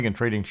In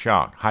treating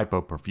shock,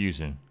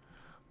 hypoperfusion.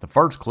 The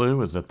first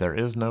clue is that there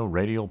is no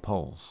radial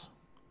pulse.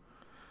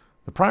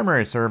 The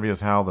primary survey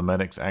is how the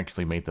medics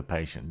actually meet the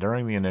patient.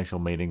 During the initial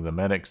meeting, the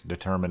medics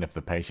determine if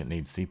the patient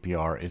needs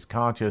CPR, is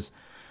conscious,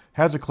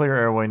 has a clear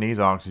airway, needs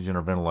oxygen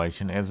or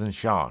ventilation, and is in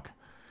shock.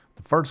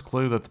 The first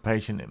clue that the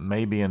patient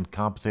may be in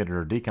compensated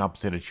or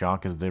decompensated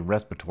shock is the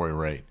respiratory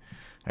rate.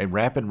 A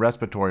rapid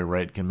respiratory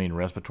rate can mean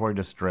respiratory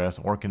distress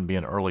or can be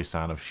an early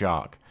sign of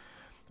shock.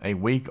 A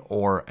weak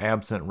or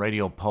absent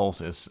radial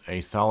pulse is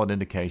a solid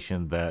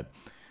indication that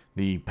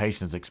the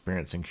patient is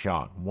experiencing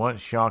shock.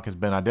 Once shock has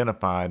been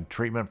identified,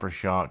 treatment for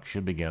shock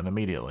should begin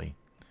immediately.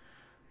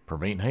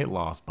 Prevent heat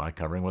loss by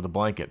covering with a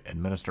blanket.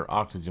 Administer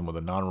oxygen with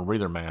a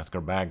non-rebreather mask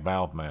or bag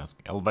valve mask.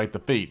 Elevate the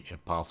feet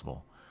if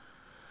possible.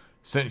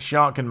 Since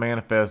shock can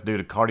manifest due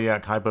to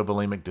cardiac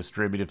hypovolemic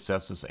distributive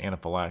sepsis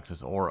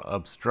anaphylaxis or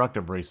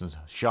obstructive reasons,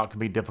 shock can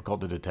be difficult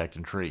to detect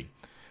and treat.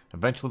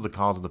 Eventually, the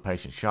cause of the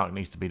patient's shock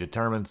needs to be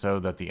determined so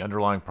that the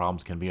underlying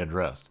problems can be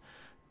addressed.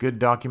 Good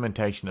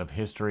documentation of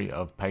history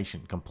of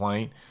patient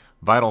complaint,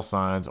 vital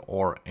signs,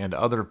 and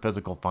other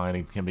physical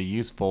findings can be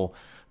useful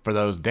for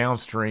those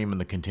downstream in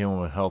the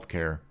continuum of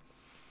healthcare.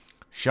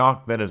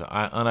 Shock that is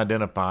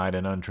unidentified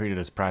and untreated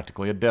is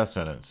practically a death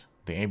sentence.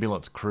 The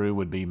ambulance crew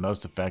would be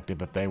most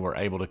effective if they were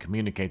able to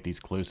communicate these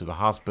clues to the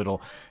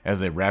hospital as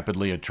they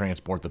rapidly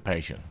transport the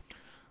patient.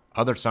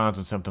 Other signs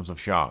and symptoms of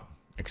shock: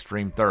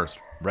 extreme thirst,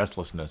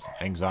 restlessness,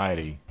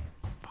 anxiety,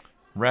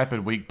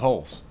 rapid weak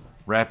pulse,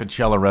 rapid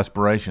shallow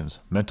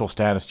respirations, mental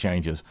status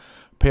changes,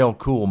 pale,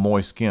 cool,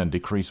 moist skin,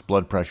 decreased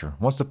blood pressure.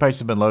 Once the patient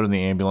has been loaded in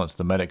the ambulance,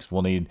 the medics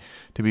will need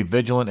to be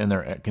vigilant in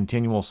their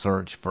continual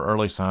search for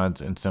early signs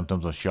and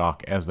symptoms of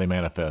shock as they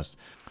manifest.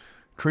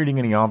 Treating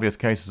any obvious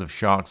cases of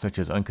shock, such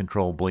as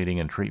uncontrolled bleeding,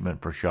 and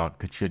treatment for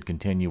shock should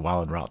continue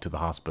while en route to the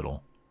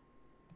hospital.